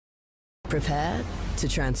Prepare to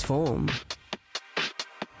transform.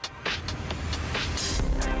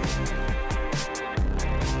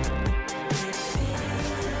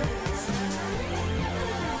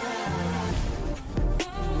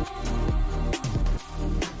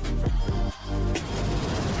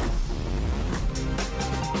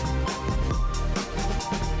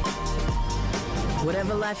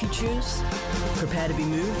 Whatever life you choose, prepare to be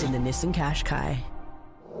moved in the Nissan Qashqai.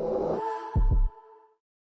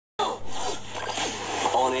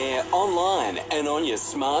 On air, online, and on your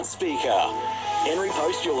smart speaker. Henry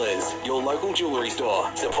Post Jewellers, your local jewellery store,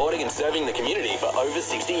 supporting and serving the community for over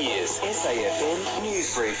 60 years. SAFM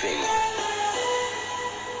News Briefing.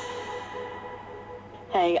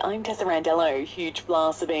 Hey, I'm Tessa Randello. Huge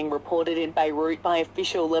blasts are being reported in Beirut by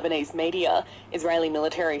official Lebanese media. Israeli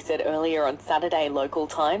military said earlier on Saturday local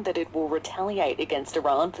time that it will retaliate against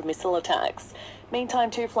Iran for missile attacks.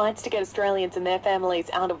 Meantime, 2 flights to get Australians and their families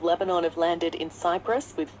out of Lebanon have landed in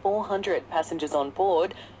Cyprus with 400 passengers on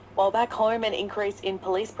board. While back home, an increase in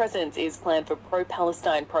police presence is planned for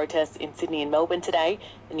pro-Palestine protests in Sydney and Melbourne today.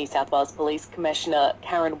 The New South Wales Police Commissioner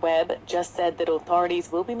Karen Webb just said that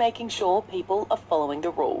authorities will be making sure people are following the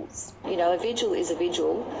rules. You know, a vigil is a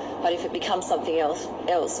vigil, but if it becomes something else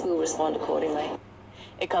we'll respond accordingly.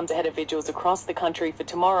 It comes ahead of vigils across the country for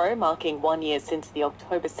tomorrow, marking 1 year since the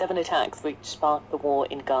October 7 attacks which sparked the war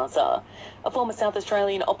in Gaza. A former South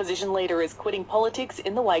Australian opposition leader is quitting politics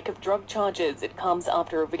in the wake of drug charges. It comes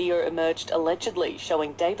after a video emerged allegedly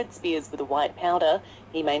showing David Spears with a white powder.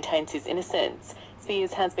 He maintains his innocence.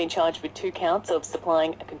 Spears has been charged with 2 counts of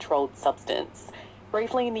supplying a controlled substance.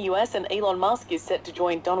 Briefly in the US, and Elon Musk is set to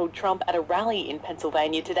join Donald Trump at a rally in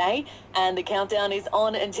Pennsylvania today, and the countdown is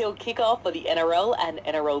on until kickoff for the NRL and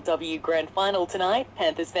NRLW Grand Final tonight.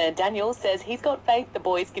 Panthers fan Daniel says he's got faith the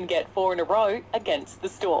boys can get 4 in a row against the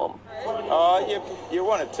Storm. You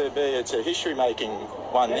want it to be, it's a history-making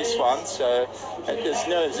one, this one, so there's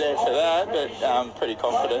nerves there for that, but I'm pretty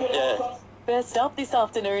confident, yeah. First up this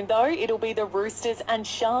afternoon, though, it'll be the Roosters and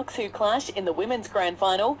Sharks who clash in the Women's Grand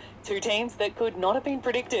Final, 2 teams that could not have been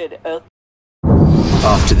predicted.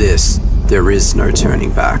 After this, there is no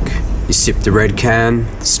turning back. You sip the red can,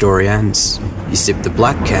 the story ends. You sip the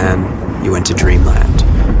black can, you enter dreamland.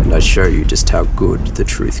 And I show you just how good the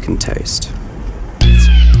truth can taste.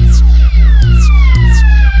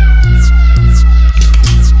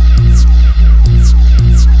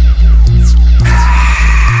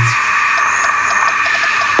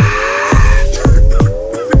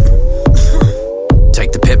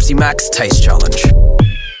 Max Taste Challenge.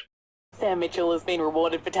 Sam Mitchell has been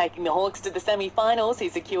rewarded for taking the Hawks to the semi-finals. He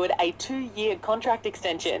secured a 2-year contract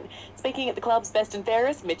extension. Speaking at the club's best and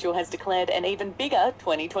fairest, Mitchell has declared an even bigger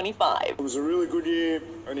 2025. It was a really good year,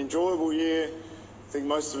 an enjoyable year. I think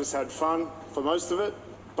most of us had fun for most of it,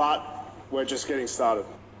 but we're just getting started.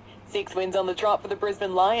 6 wins on the trot for the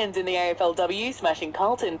Brisbane Lions in the AFLW, smashing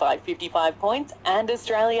Carlton by 55 points. And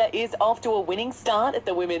Australia is off to a winning start at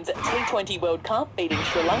the Women's T20 World Cup, beating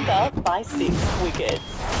Sri Lanka by 6 wickets.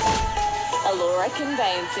 Allura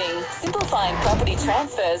Conveyancing, simplifying property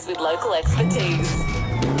transfers with local expertise.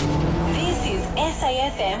 This is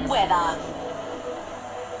SAFM weather.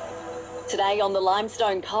 Today on the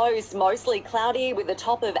Limestone coast, mostly cloudy with a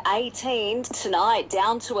top of 18. Tonight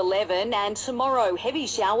down to 11, and tomorrow heavy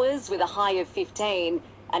showers with a high of 15.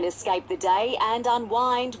 And escape the day and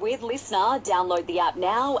unwind with Listener. Download the app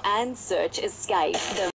now and search Escape.